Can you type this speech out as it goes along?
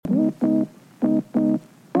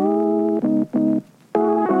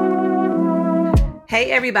Hey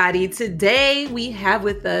everybody, today we have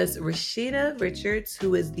with us Rashida Richards,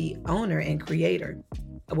 who is the owner and creator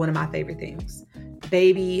of one of my favorite things,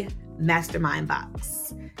 Baby Mastermind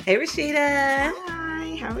Box. Hey Rashida.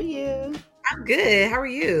 Hi, how are you? I'm good. How are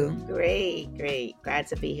you? Great. Glad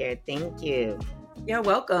to be here. Thank you. You're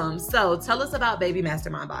welcome. So tell us about Baby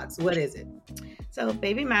Mastermind Box. What is it? So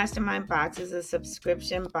Baby Mastermind Box is a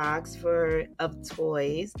subscription box of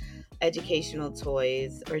toys, educational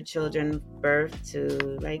toys for children birth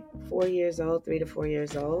to like 4 years old, 3 to 4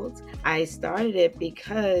 years old. I started it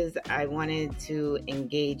because I wanted to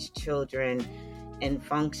engage children in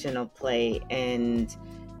functional play and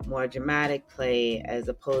more dramatic play, as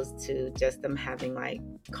opposed to just them having like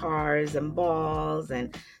cars and balls.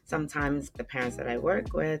 And sometimes the parents that I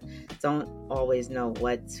work with don't always know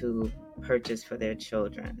what to purchase for their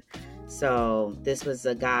children. So this was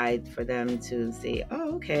a guide for them to see,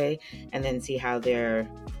 oh, okay, and then see how their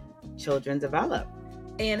children develop.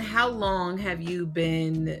 And how long have you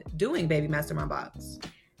been doing Baby Mastermind Box?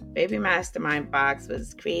 Baby Mastermind Box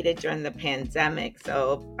was created during the pandemic,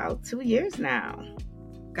 so about 2 years now.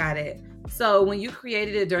 Got it. So when you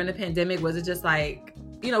created it during the pandemic, was it just like,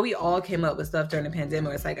 we all came up with stuff during the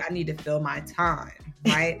pandemic. It's like, I need to fill my time,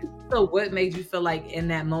 right? So what made you feel like in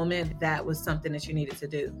that moment that was something that you needed to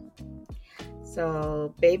do?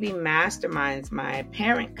 So Baby Masterminds, my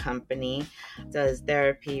parent company, does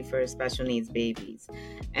therapy for special needs babies.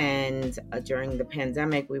 And during the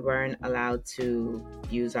pandemic, we weren't allowed to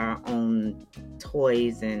use our own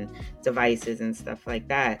toys and devices and stuff like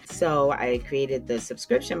that. So I created the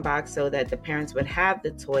subscription box so that the parents would have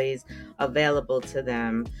the toys available to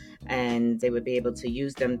them and they would be able to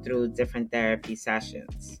use them through different therapy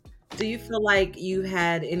sessions. Do you feel like you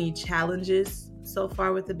had any challenges so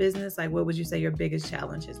far with the business? Like, what would you say your biggest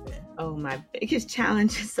challenge has been? Oh, my biggest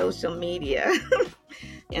challenge is social media.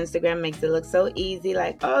 Instagram makes it look so easy,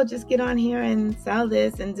 like, oh, just get on here and sell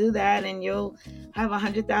this and do that, and you'll have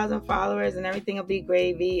 100,000 followers and everything will be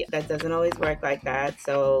gravy. That doesn't always work like that.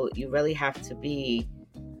 So you really have to be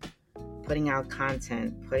putting out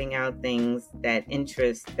content, putting out things that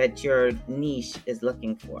interest, that your niche is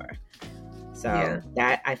looking for. So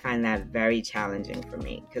that I find that very challenging for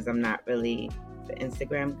me because I'm not really the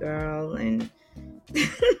Instagram girl, and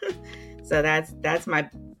so that's my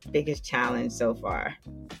biggest challenge so far.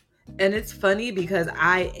 And it's funny because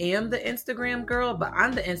I am the Instagram girl, but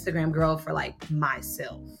I'm the Instagram girl for like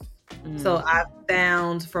myself. So I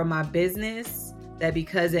found for my business that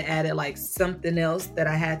because it added like something else that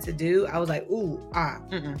I had to do, I was like,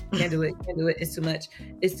 can't do it. It's too much.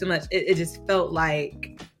 It just felt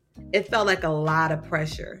like a lot of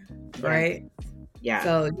pressure, right? Yeah.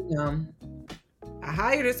 So, I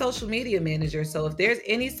hired a social media manager. So if there's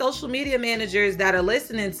any social media managers that are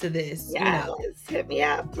listening to this, hit me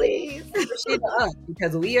up, please. Up,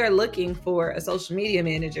 because we are looking for a social media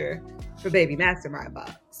manager for Baby Mastermind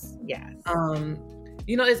Box. Yes.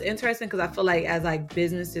 It's interesting because I feel like as like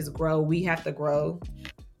businesses grow, we have to grow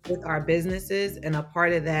with our businesses. And a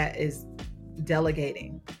part of that is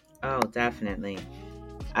delegating. Oh, definitely.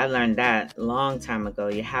 I learned that a long time ago.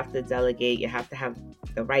 You have to delegate. You have to have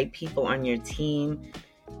the right people on your team.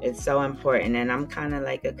 It's so important. And I'm kind of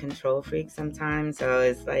like a control freak sometimes. So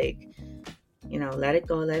it's like, let it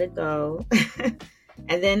go.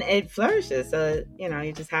 And then it flourishes. So,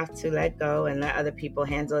 you just have to let go and let other people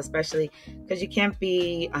handle, especially because you can't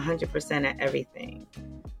be 100% at everything.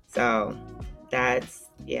 So that's,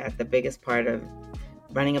 the biggest part of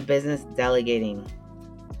running a business, delegating.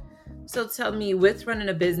 So tell me, with running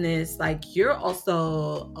a business, like you're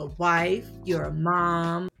also a wife, you're a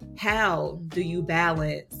mom. How do you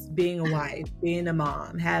balance being a wife, being a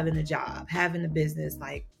mom, having a job, having a business?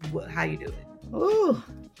 Like, how you do it? Ooh,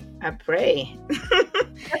 I pray.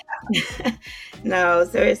 No,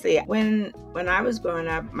 seriously. When I was growing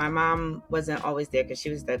up, my mom wasn't always there because she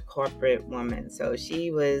was the corporate woman. So she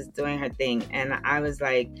was doing her thing. And I was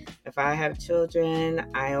like, if I have children,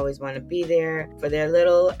 I always want to be there for their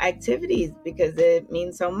little activities because it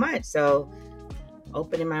means so much. So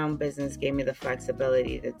opening my own business gave me the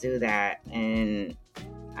flexibility to do that. And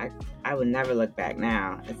I would never look back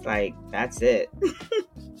now. It's like, that's it.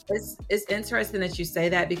 It's interesting that you say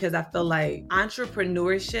that because I feel like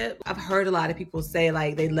entrepreneurship, I've heard a lot of people say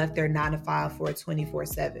like they left their 9-to-5 for a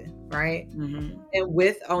 24/7, right? Mm-hmm. And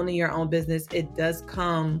with owning your own business, it does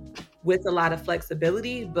come with a lot of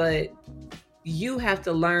flexibility, but you have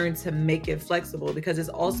to learn to make it flexible because it's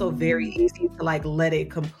also very easy to like let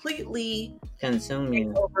it completely consume you.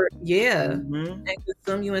 And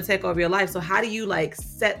consume you and take over your life. So how do you like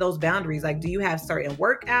set those boundaries? Like, do you have certain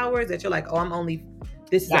work hours that you're like, oh,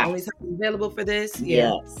 this is the only time available for this?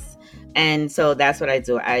 Yes. And so that's what I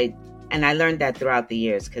do. And I learned that throughout the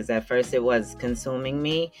years, because at first it was consuming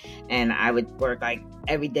me, and I would work like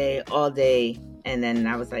every day, all day. And then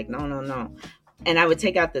I was like, no. And I would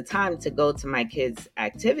take out the time to go to my kids'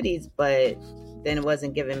 activities, but then it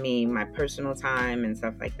wasn't giving me my personal time and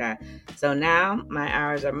stuff like that. So now my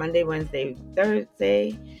hours are Monday, Wednesday,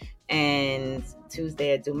 Thursday, and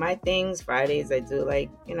Tuesday I do my things. Fridays I do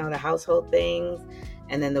the household things.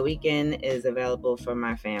 And then the weekend is available for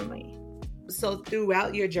my family. So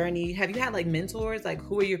throughout your journey, have you had like mentors? Like,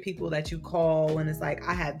 who are your people that you call and it's like,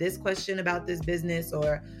 I have this question about this business,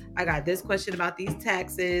 or I got this question about these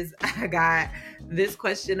taxes, I got this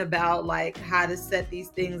question about like how to set these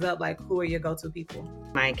things up? Like, who are your go-to people?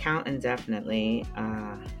 My accountant definitely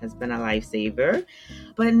has been a lifesaver.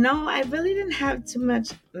 But no, I really didn't have too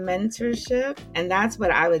much mentorship. And that's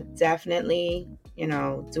what I would definitely,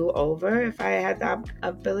 do over if I had the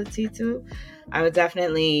ability to. I would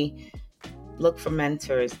definitely look for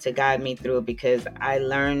mentors to guide me through, because I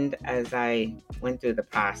learned as I went through the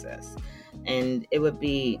process. And it would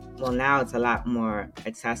be, well, now it's a lot more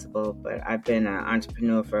accessible, but I've been an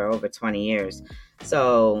entrepreneur for over 20 years.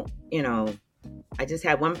 So, I just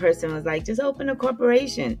had one person was like, just open a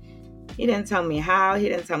corporation. He didn't tell me how, he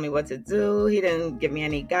didn't tell me what to do. He didn't give me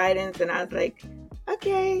any guidance. And I was like,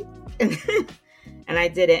 okay. And I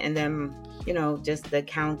did it. And then, just the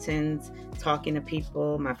accountants, talking to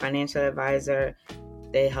people, my financial advisor,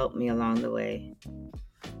 they helped me along the way.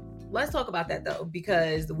 Let's talk about that though,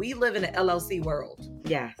 because we live in an LLC world.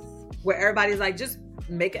 Yes. Where everybody's like, just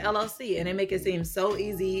make an LLC, and they make it seem so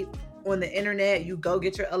easy on the internet. You go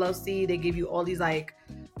get your LLC. They give you all these like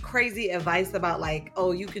crazy advice about like,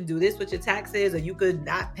 oh, you can do this with your taxes, or you could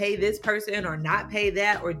not pay this person or not pay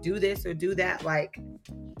that, or do this or do that. Like,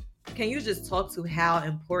 can you just talk to how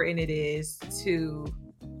important it is to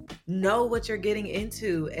know what you're getting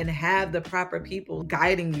into and have the proper people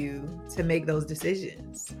guiding you to make those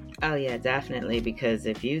decisions? Oh yeah, definitely. Because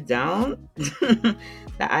if you don't, the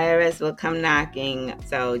IRS will come knocking.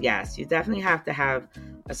 So yes, you definitely have to have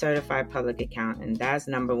a certified public accountant. That's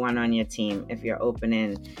number one on your team if you're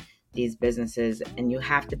opening these businesses, and you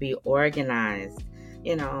have to be organized.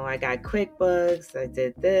 I got QuickBooks, I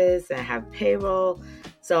did this, I have payroll.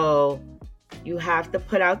 So you have to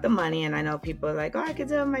put out the money. And I know people are like, oh, I could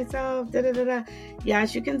do it myself.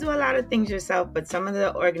 Yes, you can do a lot of things yourself, but some of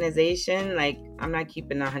the organization, like I'm not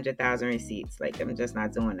keeping 100,000 receipts. Like I'm just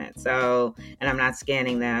not doing it. So, and I'm not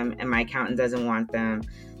scanning them, and my accountant doesn't want them.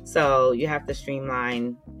 So you have to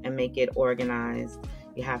streamline and make it organized.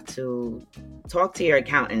 You have to talk to your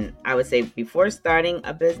accountant. I would say before starting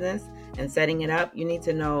a business and setting it up, you need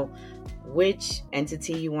to know which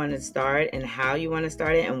entity you want to start and how you want to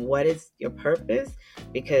start it and what is your purpose,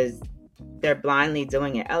 because they're blindly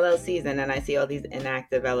doing it. LLCs, and then I see all these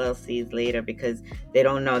inactive LLCs later because they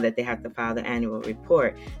don't know that they have to file the annual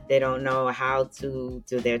report. They don't know how to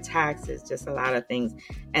do their taxes, just a lot of things.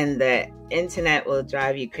 And the internet will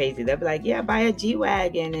drive you crazy. They'll be like, yeah, buy a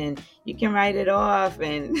G-Wagon and you can write it off,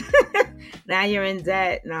 and now you're in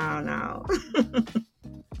debt. No.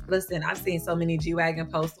 Listen, I've seen so many G-Wagon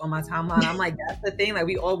posts on my timeline. I'm like, that's the thing. Like,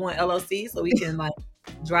 we all want LLC so we can like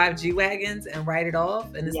drive G-Wagons and write it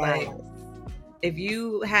off. And it's like, if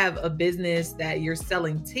you have a business that you're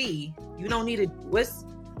selling tea, you don't need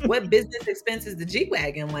what business expense is the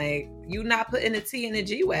G-Wagon? Like, you not putting the tea in the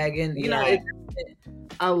G-Wagon, you know, it's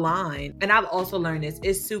a line. And I've also learned this.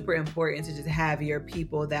 It's super important to just have your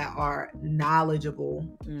people that are knowledgeable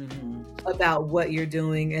about what you're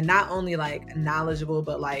doing, and not only like knowledgeable,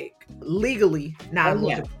 but like legally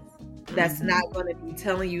knowledgeable. That's not going to be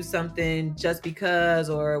telling you something just because,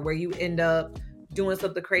 or where you end up doing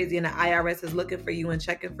something crazy and the IRS is looking for you and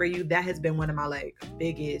checking for you. That has been one of my like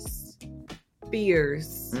biggest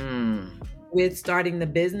fears with starting the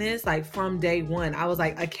business. Like from day one, I was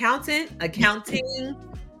like, accounting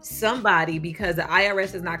somebody, because the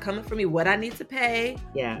IRS is not coming for me. What I need to pay,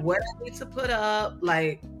 what I need to put up,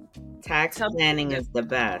 like tax planning is the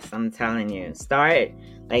best. I'm telling you, start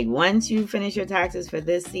like once you finish your taxes for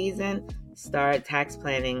this season, start tax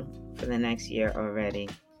planning for the next year already.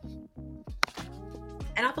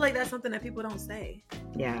 And I feel like that's something that people don't say.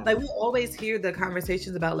 Yeah. Like we always hear the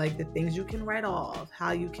conversations about like the things you can write off,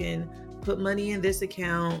 how you can put money in this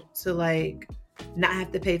account to like not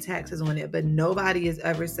have to pay taxes on it. But nobody is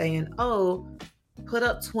ever saying, oh, put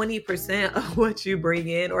up 20% of what you bring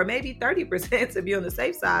in, or maybe 30% to be on the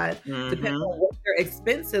safe side, depending on what your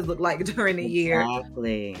expenses look like during the year.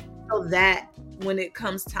 Exactly. So that when it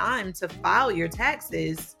comes time to file your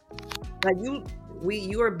taxes, like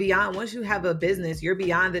you are beyond, once you have a business, you're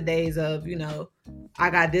beyond the days of, I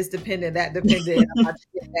got this dependent, that dependent. I'm about to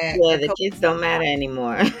get back. Yeah, the kids don't matter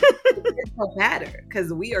anymore. It don't matter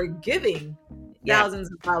because we are giving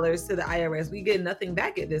thousands of dollars to the IRS. We get nothing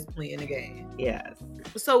back at this point in the game. Yes.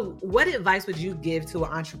 So what advice would you give to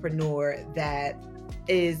an entrepreneur that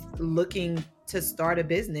is looking to start a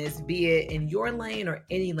business, be it in your lane or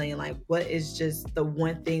any lane? Like, what is just the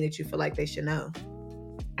one thing that you feel like they should know?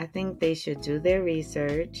 I think they should do their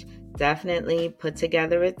research, definitely put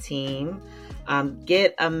together a team,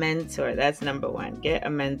 get a mentor. That's number one. Get a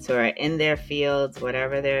mentor in their fields,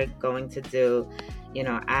 whatever they're going to do.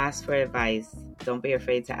 Ask for advice. Don't be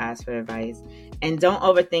afraid to ask for advice. And don't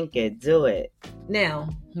overthink it. Do it. Now,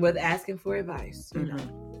 with asking for advice,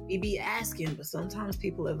 we be asking, but sometimes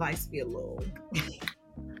people advice be a little...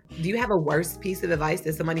 Do you have a worst piece of advice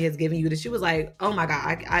that somebody has given you that she was like, oh my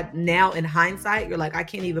God, I now in hindsight, you're like, I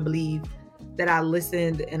can't even believe that I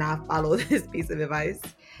listened and I followed this piece of advice?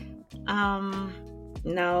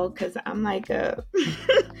 No, because I'm like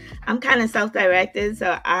I'm kind of self-directed,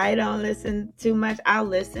 so I don't listen too much. I'll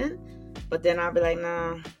listen, but then I'll be like,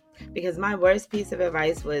 no. Because my worst piece of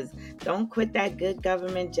advice was, don't quit that good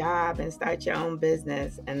government job and start your own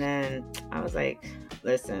business. And then I was like,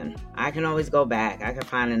 listen, I can always go back. I can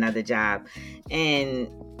find another job. And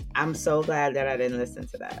I'm so glad that I didn't listen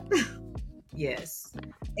to that. Yes.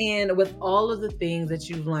 And with all of the things that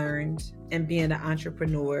you've learned and being an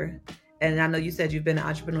entrepreneur, and I know you said you've been an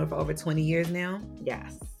entrepreneur for over 20 years now.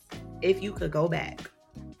 Yes. If you could go back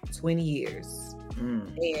 20 years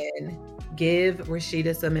and give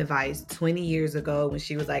Rashida some advice 20 years ago when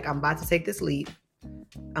she was like, I'm about to take this leap,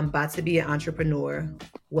 I'm about to be an entrepreneur,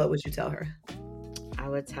 what would you tell her? I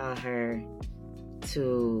would tell her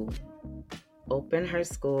to open her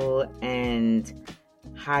school and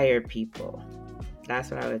hire people.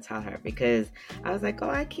 That's what I would tell her, because I was like,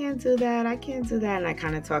 oh, I can't do that. And I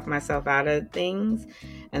kind of talk myself out of things.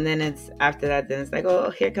 And then after that, then it's like,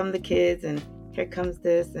 oh, here come the kids and here comes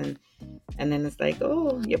this. And then it's like,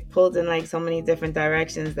 oh, you're pulled in like so many different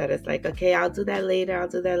directions that it's like, okay, I'll do that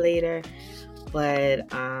later.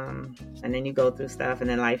 But, and then you go through stuff and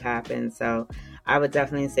then life happens. So I would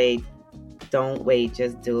definitely say, don't wait,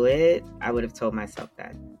 just do it. I would have told myself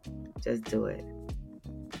that. Just do it.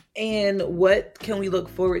 And what can we look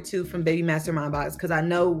forward to from Baby Mastermind Box? Because I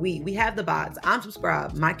know we have the box. I'm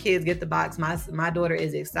subscribed. My kids get the box. My daughter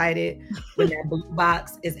is excited when that blue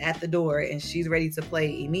box is at the door and she's ready to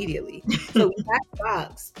play immediately. So we have the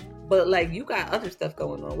box, but like you got other stuff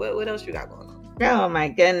going on. What else you got going on? Oh my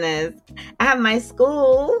goodness. I have my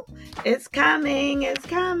school. It's coming.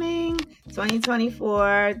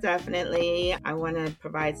 2024, definitely. I want to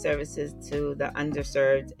provide services to the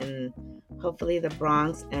underserved in hopefully the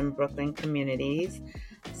Bronx and Brooklyn communities,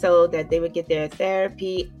 so that they would get their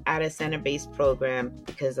therapy at a center-based program,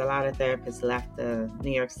 because a lot of therapists left the New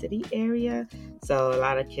York City area. So a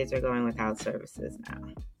lot of kids are going without services now.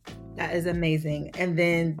 That is amazing. And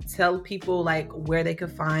then tell people like where they can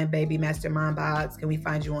find Baby Mastermind Box. Can we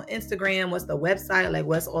find you on Instagram? What's the website? Like,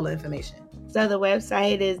 what's all the information? So the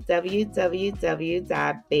website is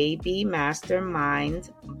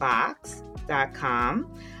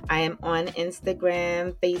www.babymastermindbox.com. I am on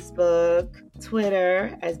Instagram, Facebook,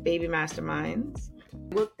 Twitter as Baby Masterminds.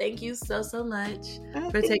 Well, thank you so much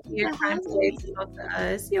for taking your time today to talk to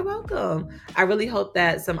us. You're welcome. I really hope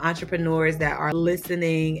that some entrepreneurs that are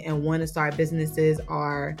listening and want to start businesses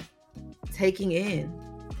are taking in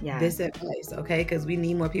this advice, okay? Because we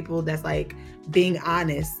need more people that's like being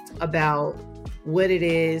honest about what it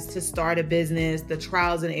is to start a business, the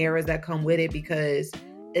trials and errors that come with it, because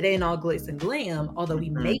it ain't all glitz and glam, although we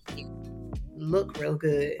make it look real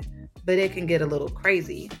good. But it can get a little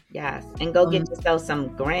crazy. Yes. And go get yourself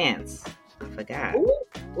some grants. I forgot.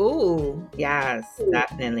 Ooh. Yes,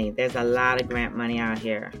 definitely. There's a lot of grant money out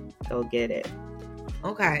here. Go get it.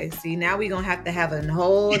 Okay. See, now we're going to have a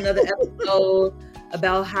whole another episode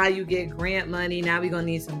about how you get grant money. Now we're going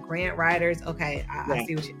to need some grant writers. Okay. I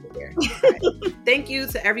see what you did there. Right. Thank you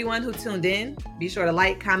to everyone who tuned in. Be sure to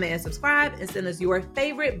like, comment, and subscribe, and send us your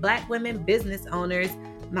favorite Black women business owners.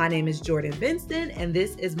 My name is Jordan Benson, and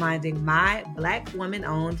this is Minding My Black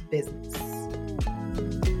Woman-Owned Business.